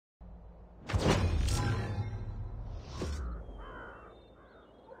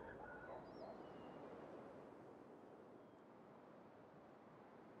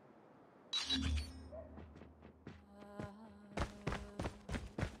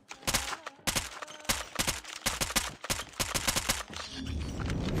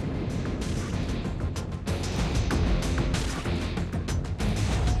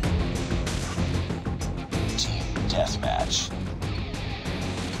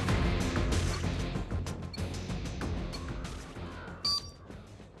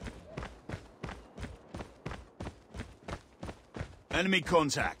Enemy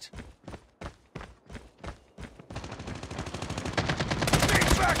contact.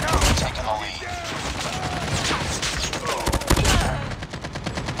 Back out! Taking the lead.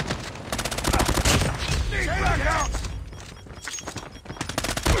 Back out!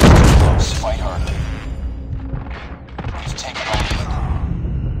 Close, fight harder. We've taken the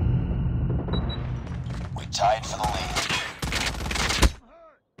lead. We tied for the lead.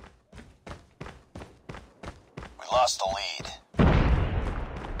 We lost the lead.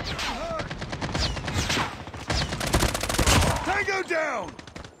 Tango down!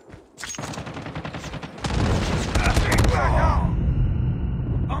 Back out!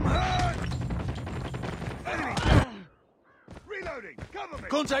 I'm hurt! Enemy! Reloading! Cover me!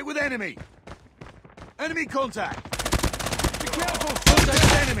 Contact with enemy! Enemy contact! Be careful! Contact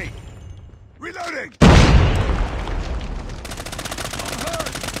with enemy! Reloading! I'm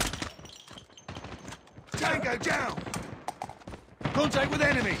hurt! Tango down! Contact with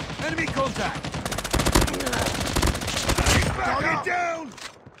enemy! Enemy contact! Target down!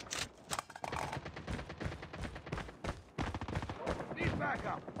 Need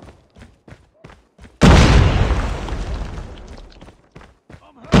backup!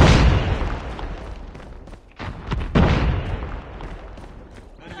 I'm hurt!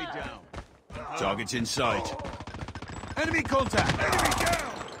 Enemy down. Target's in sight. Enemy contact! Enemy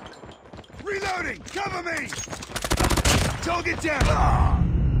down! Reloading! Cover me! Target down!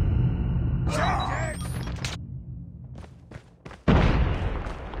 Dead.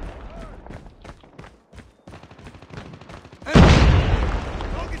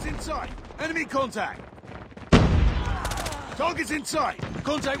 Target's in sight! Enemy contact! Target's in sight!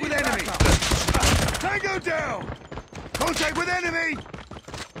 Contact with enemy! Tango down! Contact with enemy!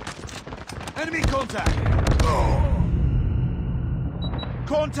 Enemy contact!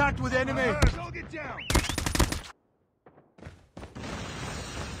 Contact with enemy! Target down!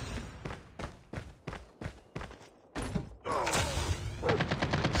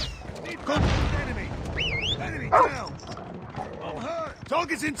 Contact with enemy! Enemy down! I'm hurt!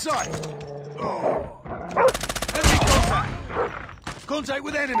 Target's in sight! Enemy contact! Contact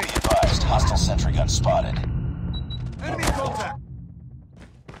with enemy! Be advised, hostile sentry gun spotted. Enemy contact!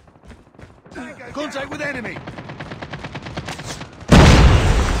 Contact with enemy!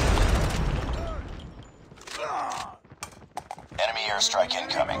 Enemy airstrike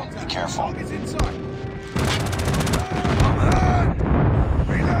incoming. Be careful. Target's in sight! I'm hurt!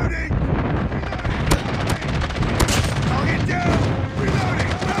 Reloading! Target down!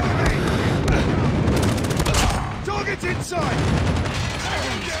 Reloading! Cover me! Target's in sight!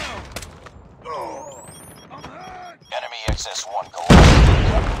 Target down! I'm hurt! Enemy XS-1 Goliath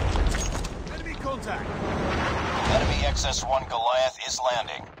incoming. Enemy contact! Enemy XS-1 Goliath is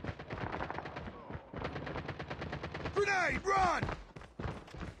landing. Grenade! Run!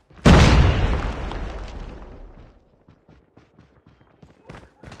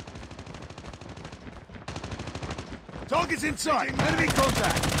 Target's in sight! Enemy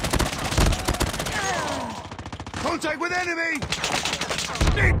contact! Contact with enemy!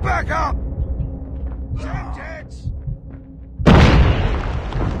 Need backup!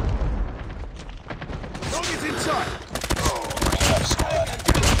 Target's in sight! Bring it up, squad.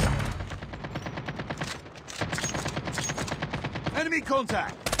 Enemy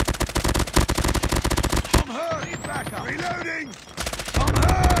contact! I'm hurt! Need backup! Reloading! I'm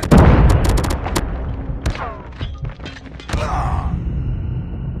hurt!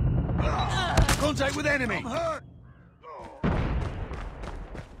 Contact with enemy! I'm hurt!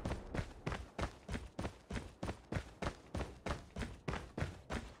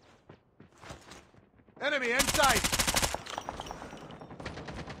 Enemy in sight!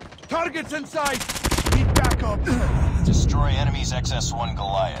 Targets in sight! Need backup! Destroy enemy's XS-1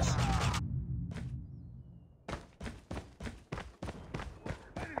 Goliath.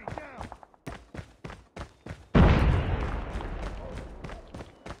 Enemy down!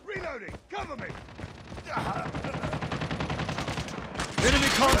 Reloading! Cover me! Enemy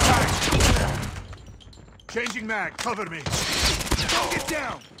contact! Changing mag, cover me! Target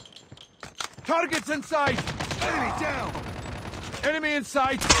down! Target's in sight! Enemy down! Enemy in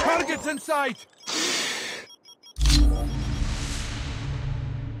sight! Target's in sight!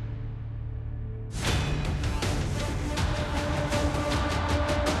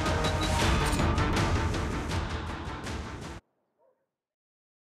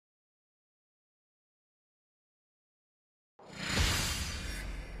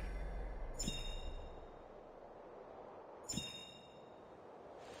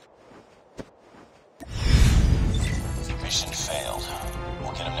 Mission failed.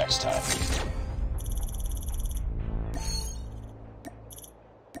 We'll get him next time.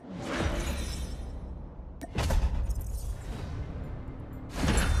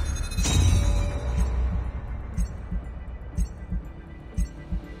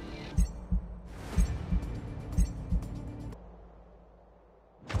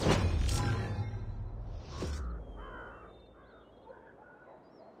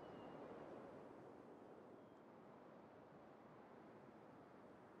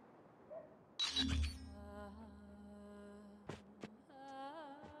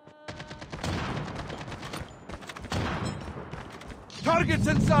 Targets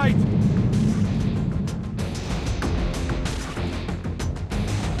in sight!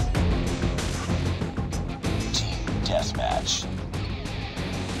 Team deathmatch.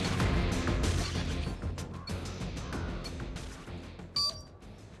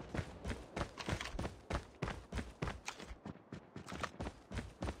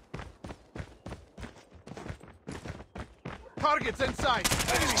 Targets in sight!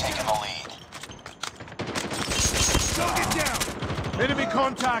 Taking the lead. Target down! Enemy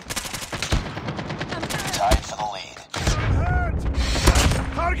contact! Tied for the lead. Hurt!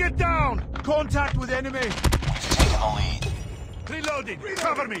 Target down! Contact with enemy! We've taken the lead. Reloading!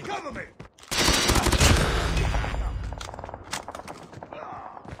 Cover me! Cover me!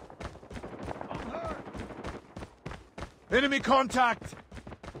 Enemy contact!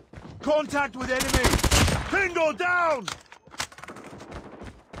 Contact with enemy! Bingo down!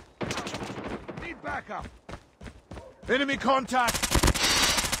 Need backup! Enemy contact!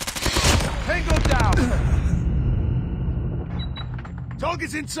 Tango down!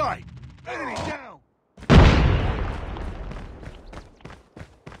 Target's in sight! Enemy down!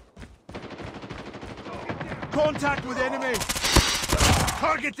 Contact with enemy!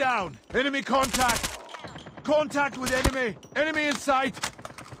 Target down! Enemy contact! Contact with enemy! Enemy in sight!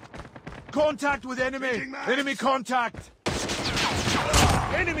 Contact with enemy! Enemy contact!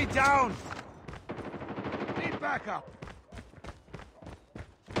 Enemy down! Need backup!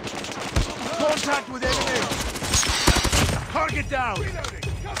 Contact with enemy! Target down! Reloading!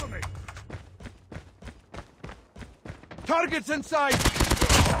 Cover me! Target's in sight!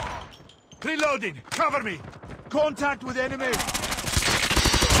 Reloading! Cover me! Contact with enemy!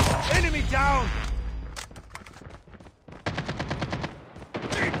 Enemy down!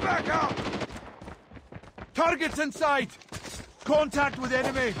 Need backup! Target's in sight! Contact with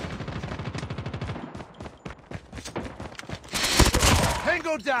enemy!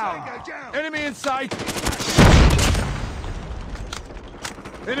 Tango down! Enemy in sight!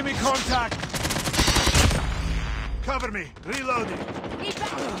 Enemy contact! Cover me! Reloading!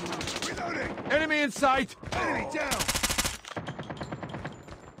 Reloading! Enemy in sight! Enemy down!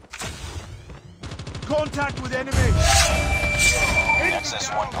 Contact with enemy!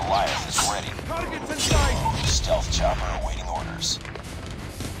 XS-1 Goliath is ready. Targets in sight! Stealth chopper awaiting orders.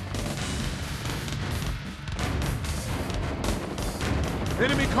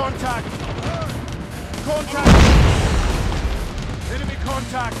 Enemy contact! Contact! Enemy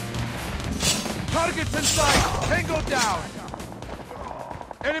contact! Targets in sight! Tango down!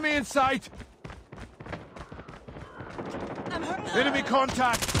 Enemy in sight! Enemy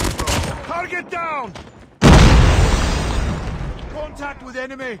contact! Target down! Contact with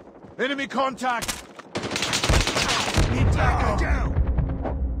enemy! Enemy contact! Need tango down!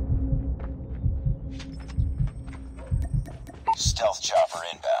 Stealth chopper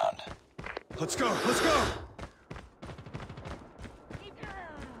inbound. Let's go! Let's go!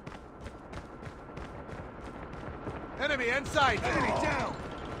 Enemy inside! Enemy down!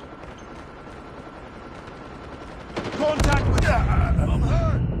 Contact with I'm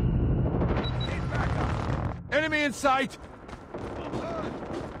hurt! Need backup! Enemy in sight! I'm hurt!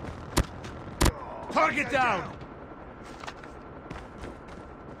 Target down!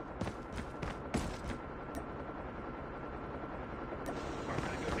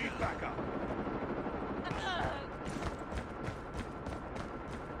 Need backup!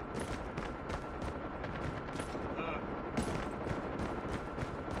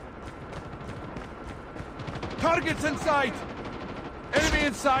 Targets in sight! Enemy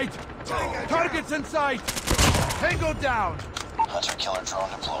in sight! Targets in sight! Tango down! Hunter-killer drone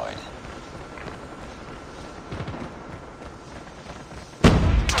deployed.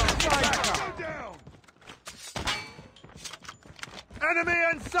 Down. Enemy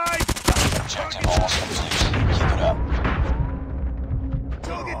in sight! Objective almost complete. Keep it up.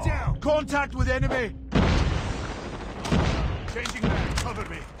 Target down! Contact with enemy! Changing back, cover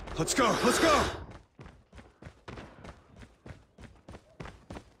me! Let's go, let's go!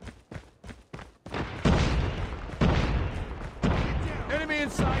 Enemy in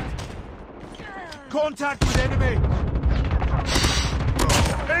sight! Contact with enemy!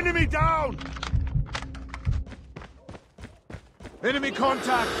 Enemy down! Enemy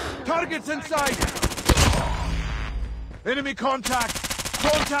contact! Targets in sight! Enemy contact!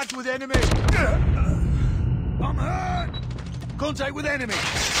 Contact with enemy! I'm hurt! Contact with enemy!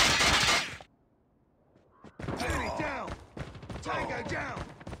 Enemy down! Tango down!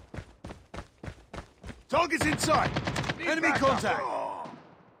 Target's in sight! Enemy contact!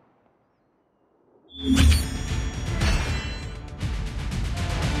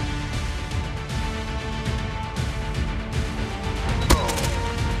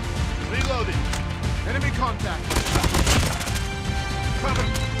 Enemy contact. Cover me.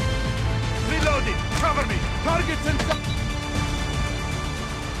 Reloading. Cover me. Targets inside.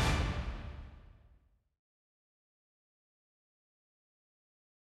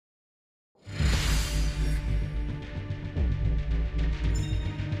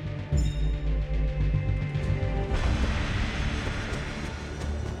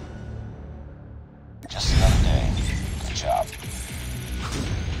 Just another day. Good job.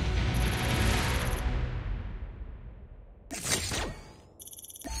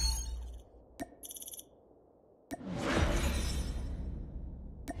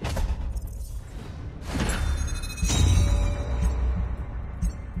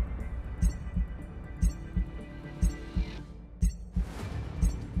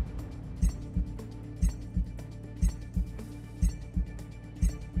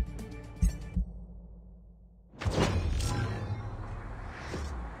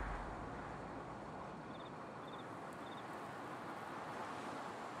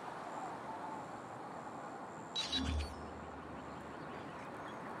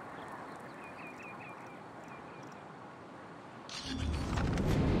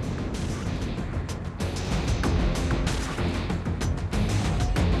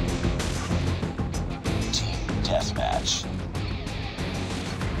 Deathmatch.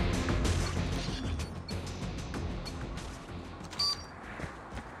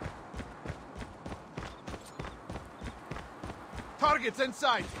 Targets in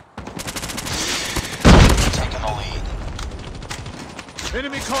sight. Taking the lead.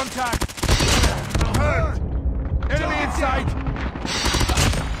 Enemy contact. Hurt. Enemy in sight.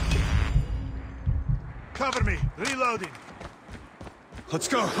 Cover me. Reloading. Let's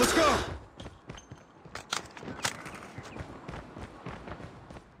go. Let's go.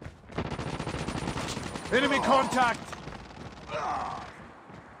 Enemy contact!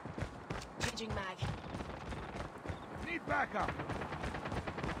 Changing mag. Need backup!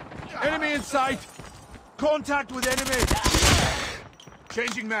 Enemy in sight! Contact with enemy!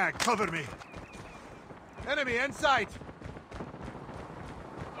 Changing mag, cover me! Enemy in sight!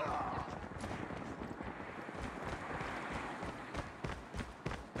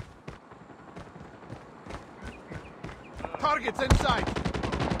 Targets in sight!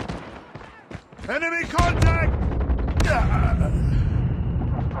 Enemy contact!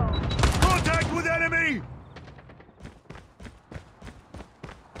 Contact with enemy!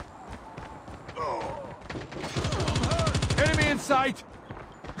 Enemy in sight!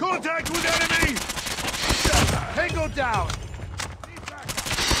 Contact with enemy! Tango down!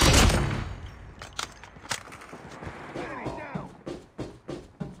 Enemy down!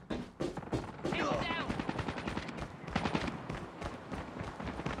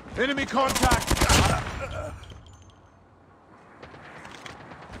 Enemy contact!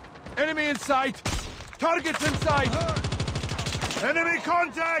 Enemy in sight! Targets in sight! Enemy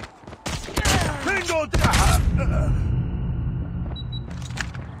contact! Bingo!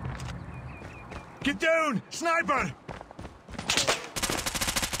 Get down! Sniper!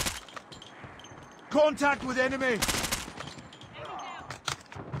 Contact with enemy!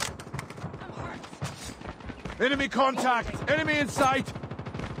 Enemy contact! Enemy in sight!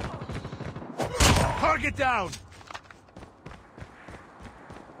 Target down!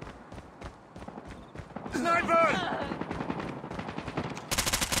 Sniper!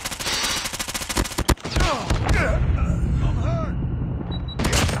 I'm hurt!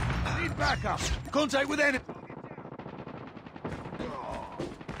 Need backup! Contact with enemy!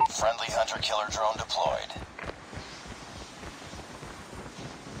 Friendly hunter-killer drone deployed.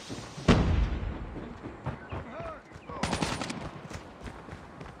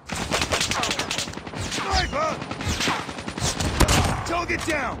 Sniper! Target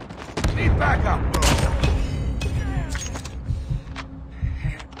down! Need backup!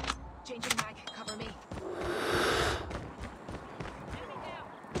 Changing mag. Cover me.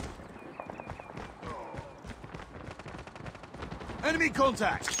 Enemy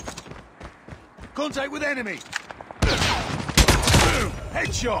contact! Contact with enemy! Boom!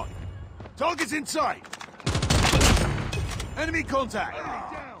 Headshot! Target's in sight! Enemy contact!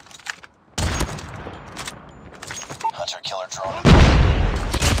 Hunter-killer drone.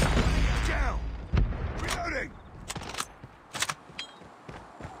 Down! Reloading!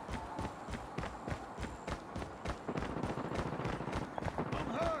 I'm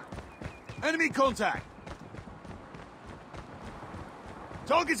hurt! Enemy contact!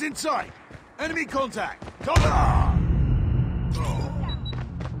 Target's in sight! Enemy contact! Target!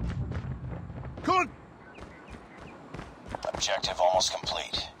 Objective almost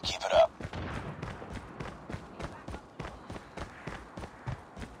complete. Keep it up.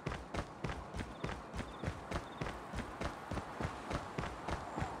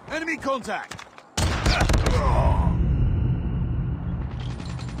 Enemy contact!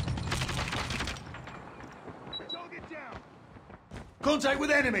 Target down! Contact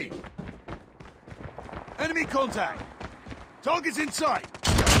with enemy! Enemy contact! Target's in sight!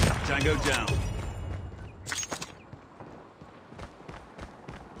 Tango down.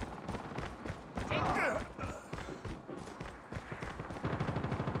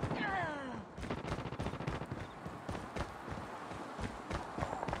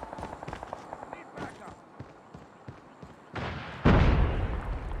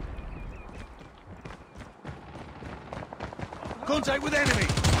 Contact with enemy!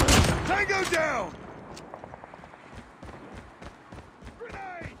 Tango down!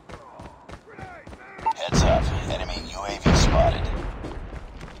 Grenade! Grenade! Heads up. Enemy UAV spotted.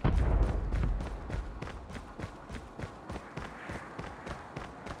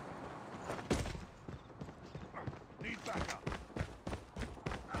 Need backup.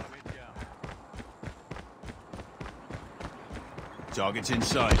 Target's in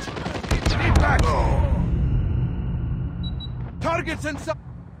sight. Need backup! Target's in sight!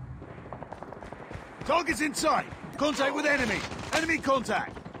 Target's in sight! Contact with enemy! Enemy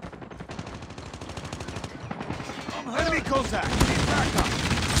contact! Enemy contact! Need backup!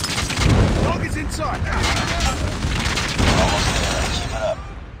 Target's in sight! Almost there. Keep it up.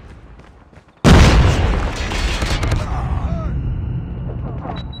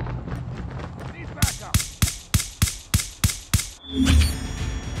 Need backup!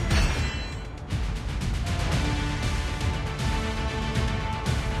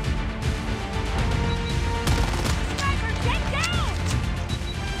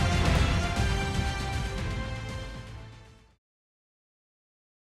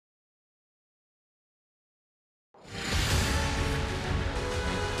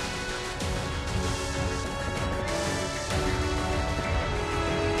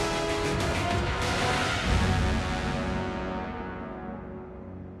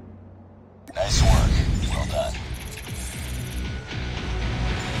 Nice work. Well done.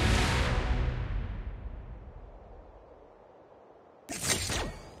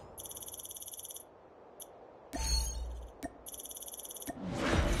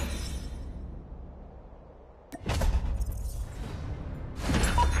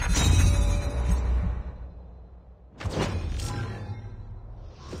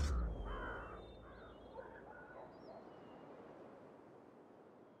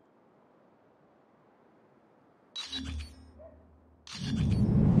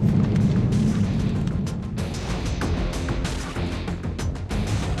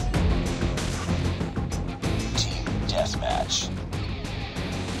 Team deathmatch.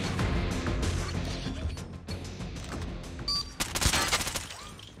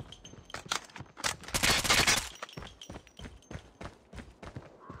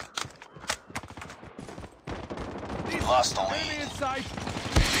 We lost the Enemy lead. in sight!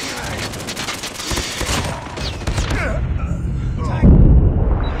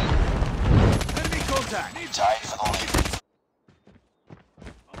 Enemy contact! Tied for the lead.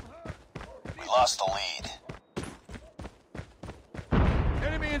 We lost the lead.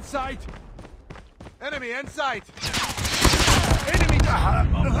 Enemy in sight! Enemy in sight!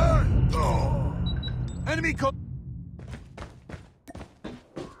 Enemy co-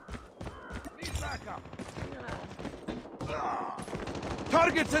 Need backup!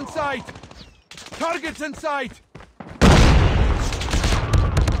 Target's in sight! Target's in sight!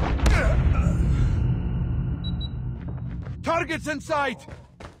 Target's in sight!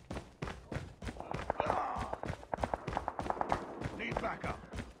 Need backup.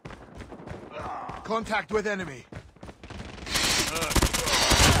 Contact with enemy.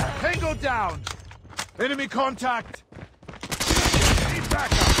 Tango down! Enemy contact! Need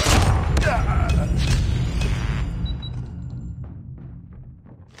backup!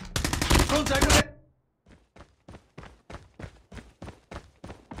 Contact with it!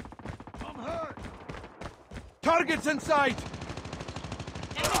 I'm hurt! Target's in sight!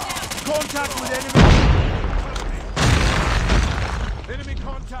 Contact with enemy! Enemy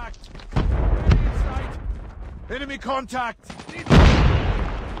contact! Enemy in sight! Enemy contact!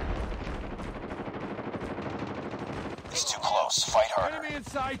 It's too close. Fight harder. Enemy in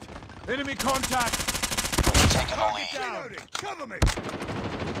sight! Enemy contact! Taking the lead. Down! Cover me!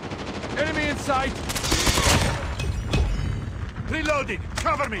 Enemy in sight! Reloading!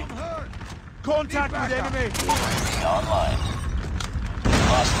 Cover me! Contact with enemy! UAV online. We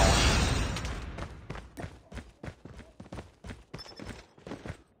lost the lead.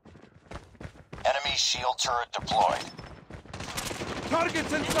 Enemy shield turret deployed.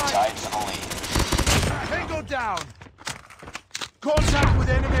 Target's in sight! Tied for the lead. Tango down! Contact with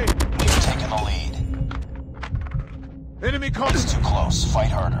enemy! We've taken the lead. Enemy It's contact! too close. Fight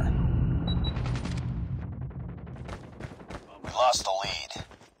harder. We lost the lead.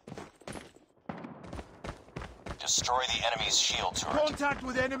 Destroy the enemy's shield turret. Contact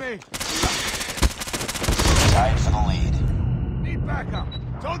with enemy! Tied for the lead. Need backup!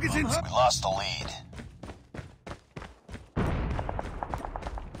 Target's in... We lost the lead.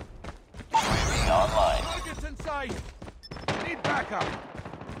 UAV online. Target's in sight! Need backup!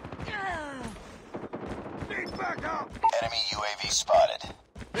 Need backup! Enemy UAV spotted.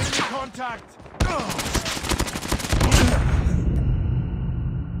 Enemy contact!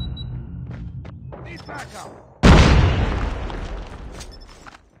 Need backup!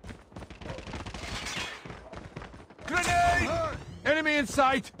 Grenade! Enemy in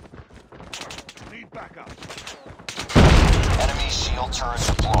sight! Need backup! Enemy shield turret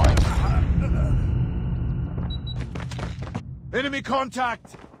deployed. Enemy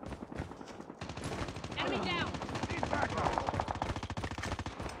contact! Enemy down. Need backup!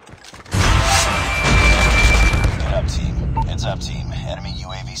 Get up, team. Heads up, team. Enemy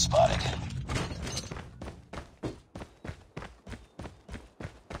UAV spotted.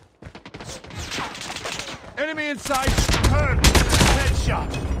 Enemy in sight! Turn!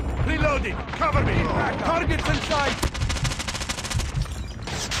 Headshot! Reloading! Cover me! Target's in sight!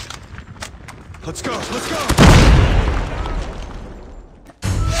 Let's go! Let's go!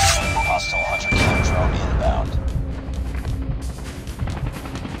 Hostile hunter killer drone inbound.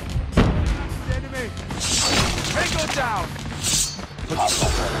 Enemy! Tango down! Hostile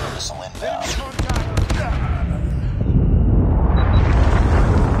predator missile Enemy inbound. contact!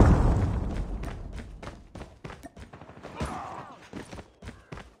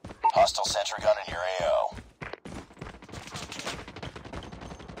 Hostile sentry gun in your AO.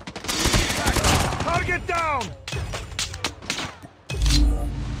 Target down!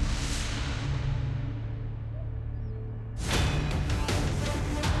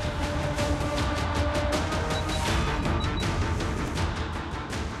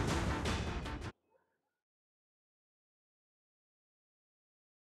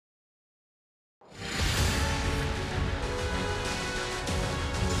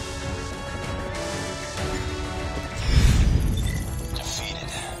 Defeated.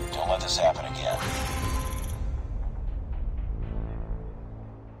 Don't let this happen again.